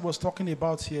repentance he was talking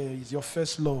about here is your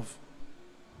first love.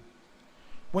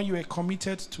 When you are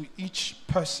committed to each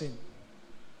person,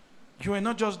 you were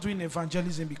not just doing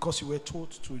evangelism because you were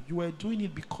told to. You were doing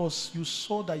it because you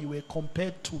saw that you were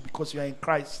compared to, because you are in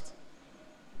Christ.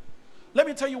 Let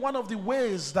me tell you, one of the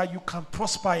ways that you can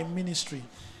prosper in ministry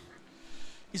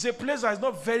is a place that is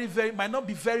not might not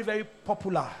be very, very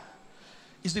popular.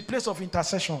 It's the place of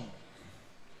intercession.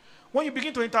 When you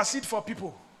begin to intercede for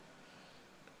people,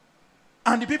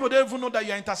 and the people don't even know that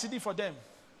you are interceding for them,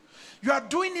 you are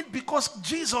doing it because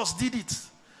Jesus did it.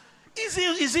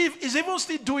 Is even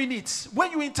still doing it.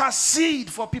 When you intercede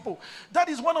for people, that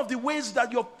is one of the ways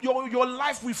that your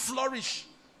life will flourish.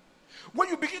 When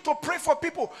you begin to pray for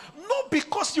people, not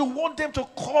because you want them to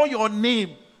call your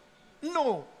name,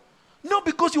 no, not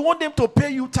because you want them to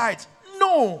pay you tithe,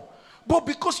 no, but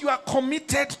because you are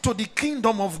committed to the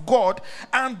kingdom of God,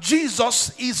 and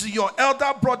Jesus is your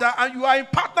elder brother, and you are in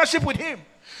partnership with him.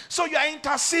 So you are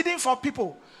interceding for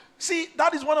people. See,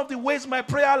 that is one of the ways my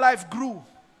prayer life grew.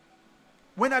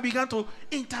 When I began to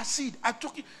intercede, I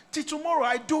took it till tomorrow.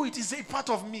 I do it. It's a part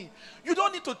of me. You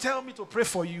don't need to tell me to pray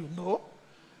for you. No.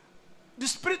 The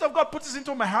Spirit of God puts it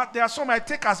into my heart. There are some I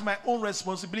take as my own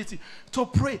responsibility to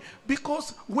pray.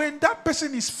 Because when that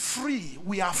person is free,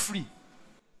 we are free.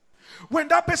 When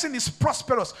that person is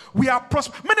prosperous, we are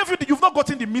prosperous. Many of you, you've not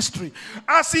gotten the mystery.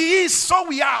 As he is, so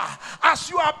we are. As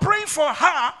you are praying for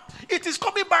her, it is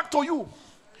coming back to you.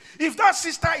 If that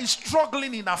sister is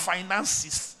struggling in her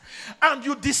finances, and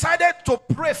you decided to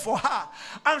pray for her,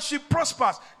 and she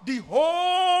prospers, the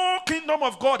whole kingdom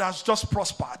of God has just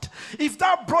prospered. If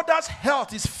that brother's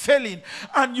health is failing,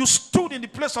 and you stood in the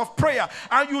place of prayer,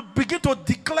 and you begin to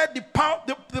declare the power,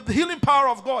 the healing power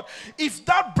of God, if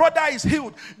that brother is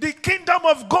healed, the kingdom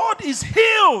of God is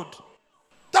healed.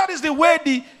 That is the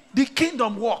way the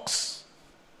kingdom works.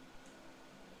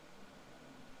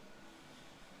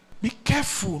 Be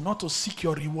careful not to seek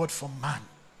your reward from man.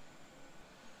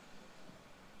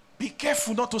 Be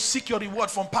careful not to seek your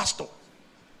reward from pastor.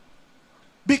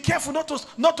 Be careful not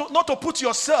to put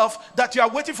yourself that you are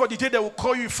waiting for the day they will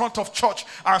call you in front of church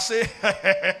and say,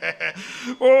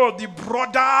 oh, the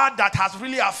brother that has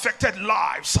really affected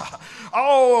lives.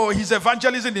 Oh, his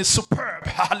evangelism is superb.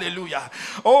 Hallelujah.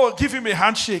 Oh, give him a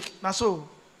handshake. Now so,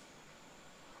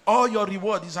 all your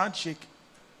reward is handshake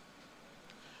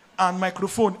and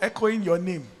microphone echoing your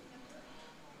name.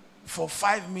 for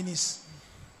 5 minutes.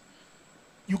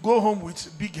 You go home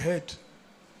with big head,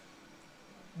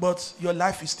 but your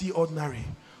life is still ordinary.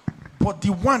 But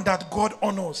the one that God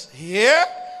honors, here,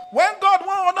 when God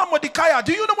won't honor Mordecai,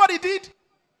 do you know what he did?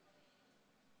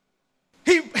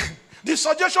 The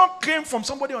suggestion came from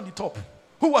somebody on the top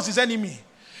who was his enemy.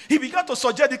 He began to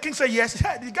suggest. The king said yes.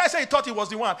 The guy said he thought he was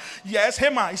the one. Yes,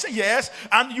 Haman. He said yes.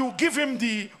 And you give him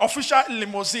the official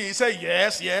limousine. He said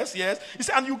yes. He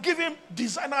said, and you give him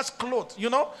designer's clothes,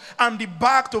 and the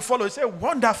bag to follow. He said,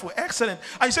 wonderful, excellent.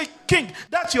 And you say, king,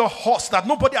 that's your horse that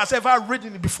nobody has ever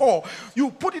ridden before. You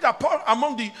put it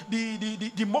among the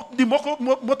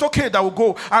motorcade that will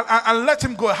go and let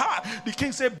him go. The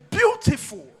king said,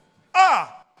 beautiful.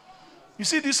 You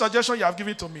see this suggestion you have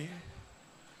given to me?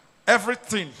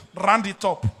 Everything, round it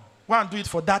up. Go and do it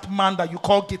for that man that you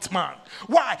call gate man.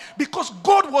 Why? Because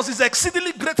God was his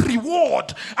exceedingly great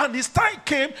reward. And his time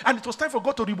came, and it was time for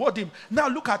God to reward him. Now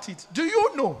look at it. Do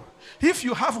you know, if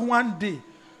you have one day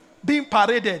being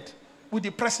paraded with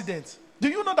the president, do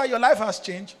you know that your life has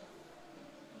changed?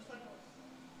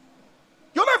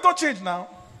 Your life don't change now.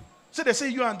 So they say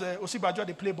you and Osibajo,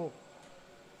 they play ball.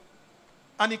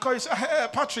 And he calls, hey,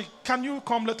 Patrick, can you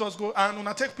come? Let us go. And when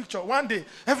I take picture, one day,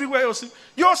 everywhere else,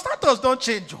 your status don't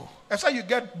change. Except you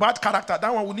get bad character.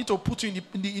 That one we need to put you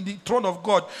in the throne of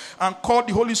God and call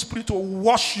the Holy Spirit to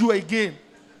wash you again.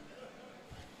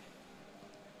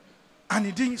 And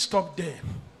he didn't stop there.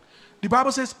 The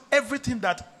Bible says everything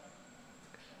that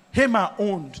Haman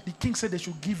owned, the king said they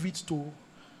should give it to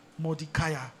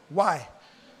Mordecai. Why?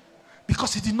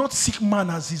 Because he did not seek man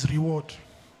as his reward.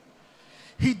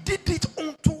 He did it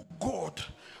unto God.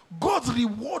 God's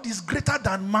reward is greater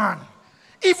than man.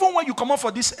 Even when you come out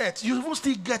for this earth, you will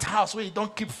still get house where he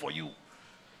don't keep for you.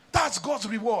 That's God's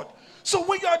reward. So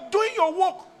when you are doing your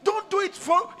work, don't do it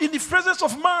in the presence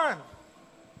of man.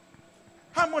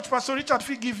 How much Pastor Richard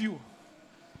will give you?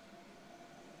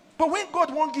 But when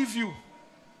God won't give you,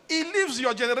 he leaves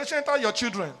your generation and your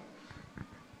children.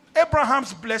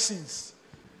 Abraham's blessings.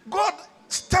 God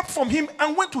stepped from him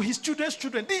and went to his children's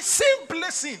children. The same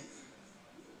blessing.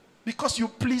 Because you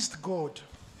pleased God.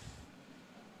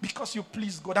 Because you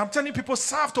pleased God. I'm telling people,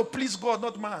 serve to please God,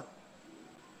 not man.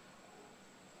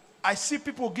 I see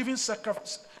people giving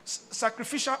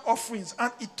sacrificial offerings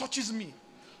and it touches me.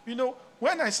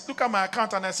 When I look at my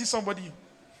account and I see somebody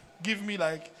give me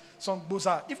like some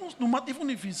boza, even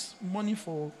if it's money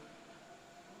for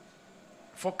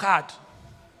card.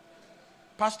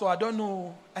 Pastor, I don't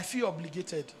know. I feel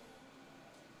obligated.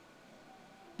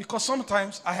 Because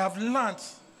sometimes I have learned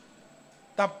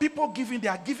that people giving, they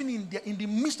are giving in the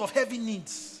midst of heavy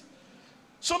needs.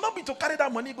 So not be to carry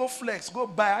that money, go flex, go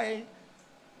buy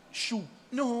shoe.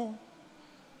 No.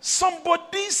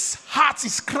 Somebody's heart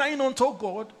is crying unto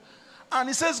God. And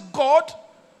he says, God,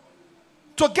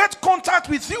 to get contact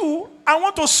with you, I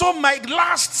want to sow my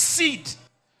last seed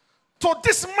to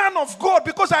this man of God,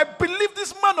 because I believe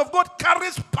this man of God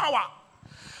carries power.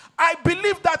 I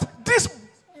believe that this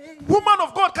woman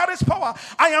of God carries power.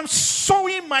 I am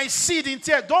sowing my seed in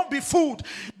tears. Don't be fooled.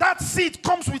 That seed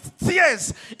comes with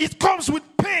tears. It comes with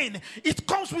pain. It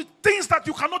comes with things that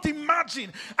you cannot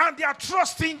imagine. And they are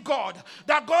trusting God.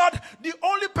 That God, the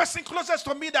only person closest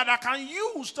to me that I can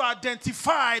use to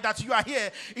identify that you are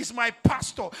here is my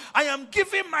pastor. I am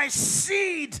giving my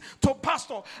seed to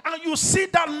pastor. And you see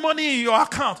that money in your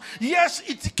account. Yes,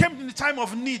 it came in the time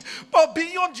of need. But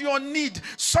beyond your need,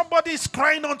 somebody is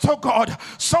crying unto God.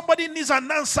 Somebody needs an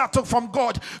answer from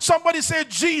God. Somebody say,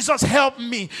 Jesus, help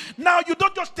me. Now you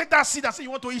don't just take that seed and say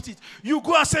you want to eat it. You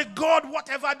go and say, God,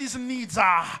 whatever these needs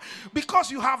are,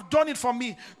 because you have done it for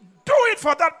me, do it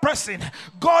for that person.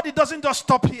 God, it doesn't just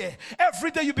stop here.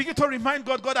 Every day you begin to remind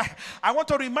God, God, I want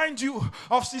to remind you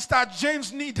of Sister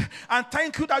Jane's need, and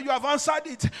thank you that you have answered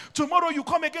it. Tomorrow you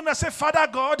come again and say, Father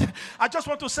God, I just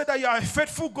want to say that you are a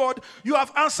faithful God. You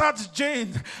have answered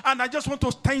Jane, and I just want to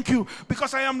thank you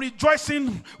because I am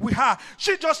rejoicing with her.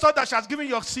 She just thought that she has given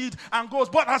your seed and goes.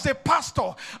 But as a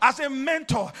pastor, as a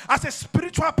mentor, as a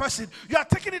spiritual person, you are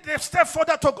taking it a step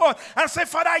further to God and say,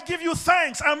 Father, I give you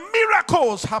thanks, and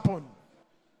miracles happen.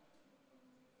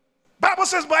 Bible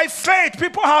says by faith,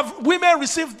 women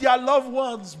received their loved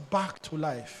ones back to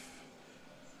life.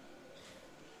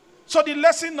 So the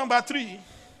lesson number 3,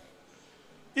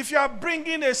 if you are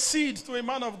bringing a seed to a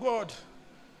man of God,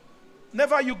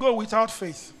 never you go without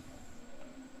faith.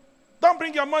 Don't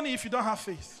bring your money if you don't have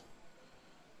faith.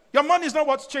 Your money is not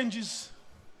what changes.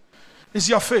 It's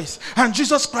your faith. And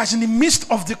Jesus Christ, in the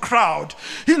midst of the crowd,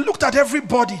 he looked at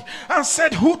everybody and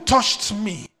said, who touched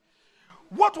me?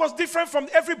 What was different from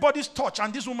everybody's touch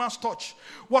and this woman's touch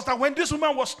was that when this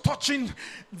woman was touching,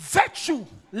 virtue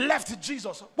left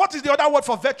Jesus. What is the other word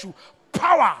for virtue?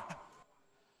 Power.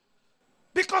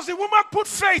 Because the woman put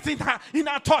faith in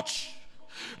her touch.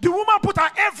 The woman put her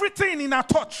everything in her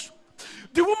touch.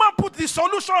 The woman put the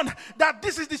solution, that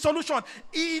this is the solution,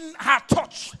 in her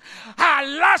touch. Her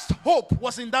last hope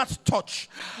was in that touch.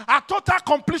 Her total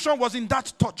completion was in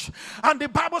that touch. And the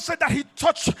Bible said that he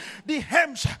touched the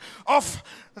hems of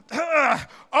the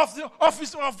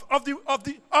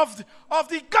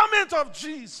garment of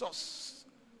Jesus.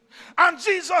 And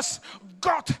Jesus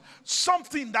got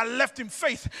something that left him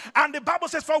faith. And the Bible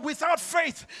says, for without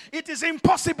faith, it is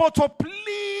impossible to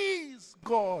please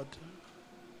God.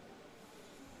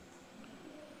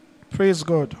 Praise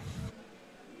God.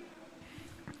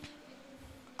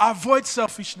 Avoid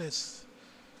selfishness.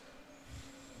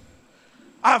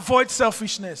 Avoid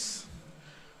selfishness.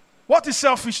 What is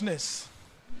selfishness?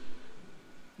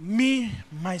 Me,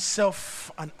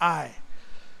 myself, and I.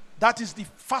 That is the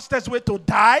fastest way to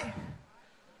die.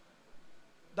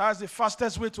 That is the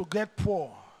fastest way to get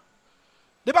poor.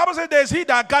 The Bible says there is he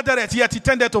that gathereth, yet he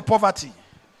tendeth to poverty.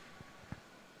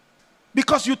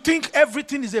 Because you think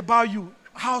everything is about you.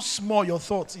 How small your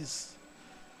thought is.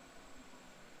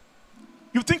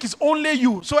 You think it's only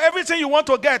you. So everything you want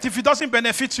to get, if it doesn't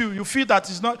benefit you, you feel that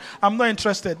it's not, I'm not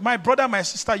interested. My brother, my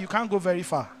sister, you can't go very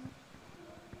far.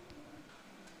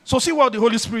 So see what the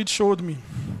Holy Spirit showed me.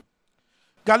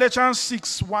 Galatians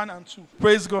 6, 1 and 2.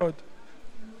 Praise God.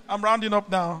 I'm rounding up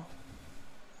now.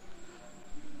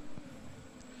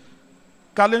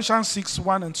 Galatians 6,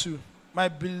 1 and 2. My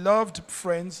beloved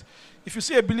friends, if you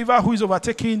see a believer who is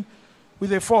overtaken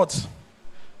with a fault,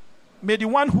 may the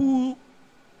one who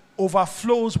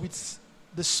overflows with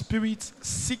the Spirit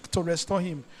seek to restore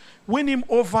him. Win him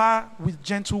over with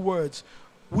gentle words,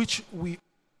 which will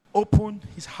open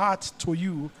his heart to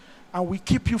you and will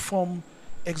keep you from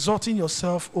exalting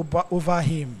yourself over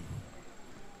him.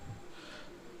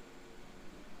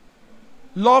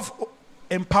 Love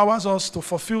empowers us to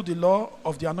fulfill the law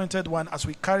of the Anointed One as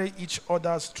we carry each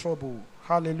other's trouble.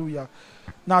 Hallelujah.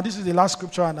 Now, this is the last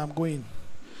scripture and I'm going.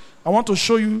 I want to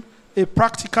show you a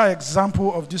practical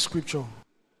example of this scripture.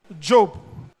 Job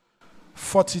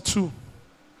 42,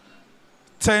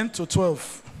 10 to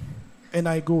 12. And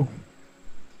I go.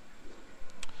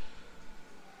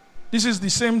 This is the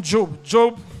same Job.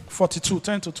 Job 42,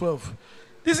 10 to 12.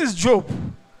 This is Job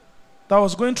that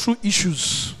was going through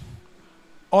issues.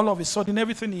 All of a sudden,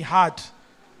 everything he had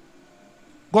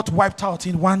got wiped out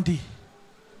in one day.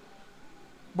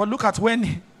 But look at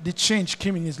when the change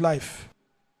came in his life.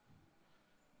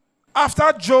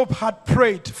 After Job had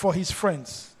prayed for his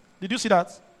friends. Did you see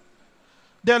that?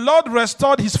 The Lord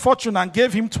restored his fortune and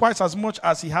gave him twice as much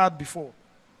as he had before.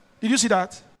 Did you see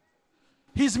that?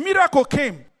 His miracle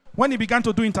came when he began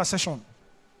to do intercession.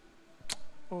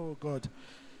 Oh God.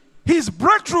 His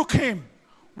breakthrough came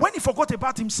when he forgot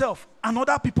about himself and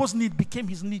other people's need became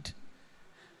his need.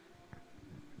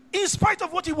 In spite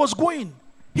of what he was going,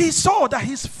 he saw that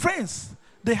his friends,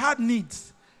 they had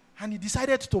needs, and he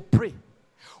decided to pray.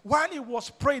 While he was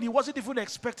praying, he wasn't even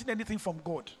expecting anything from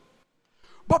God.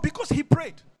 But because he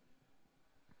prayed,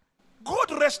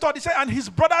 God restored. He said, and his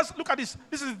brothers, look at this.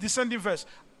 This is the descending verse.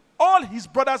 All his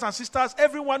brothers and sisters,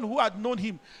 everyone who had known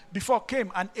him before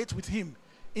came and ate with him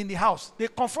in the house. They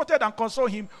comforted and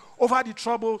consoled him over the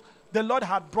trouble the Lord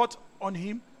had brought on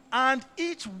him. And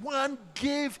each one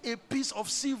gave a piece of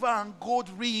silver and gold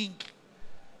ring.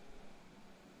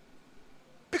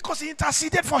 Because he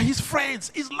interceded for his friends.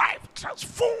 His life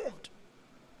transformed.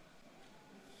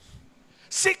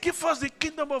 Seek ye first the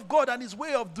kingdom of God and his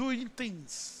way of doing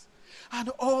things. And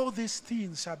all these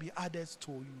things shall be added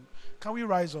to you. Can we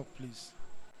rise up, please?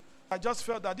 I just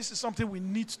felt that this is something we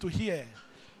need to hear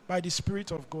by the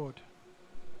Spirit of God.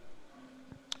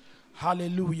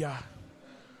 Hallelujah.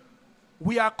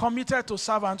 We are committed to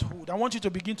servanthood. I want you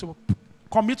to begin to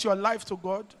commit your life to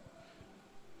God.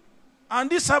 And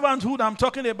this servanthood I'm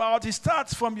talking about, it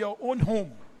starts from your own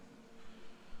home.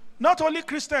 Not only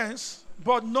Christians,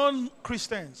 but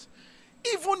non-Christians.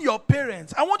 Even your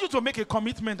parents. I want you to make a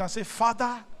commitment and say,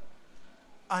 Father,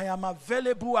 I am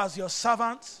available as your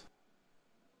servant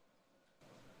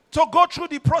to go through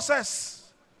the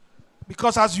process.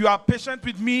 Because as you are patient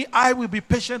with me, I will be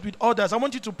patient with others. I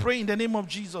want you to pray in the name of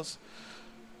Jesus.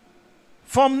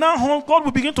 From now on, God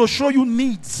will begin to show you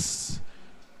needs.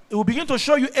 It will begin to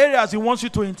show you areas He wants you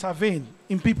to intervene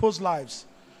in people's lives.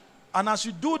 And as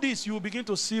you do this, you will begin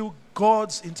to see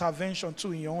God's intervention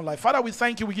too in your own life. Father, we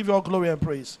thank you. We give you all glory and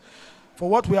praise for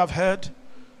what we have heard.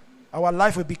 Our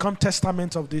life will become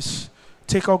testament of this.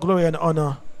 Take all glory and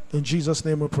honor In Jesus'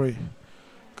 name we pray.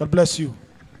 God bless you.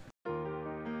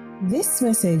 This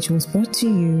message was brought to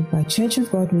you by Church of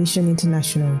God Mission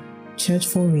International, Church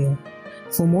for Real.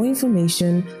 For more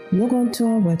information, log on to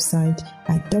our website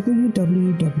at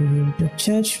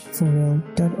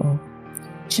www.churchforreal.org.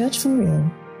 Church for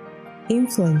Real.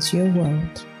 Influence your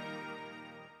world.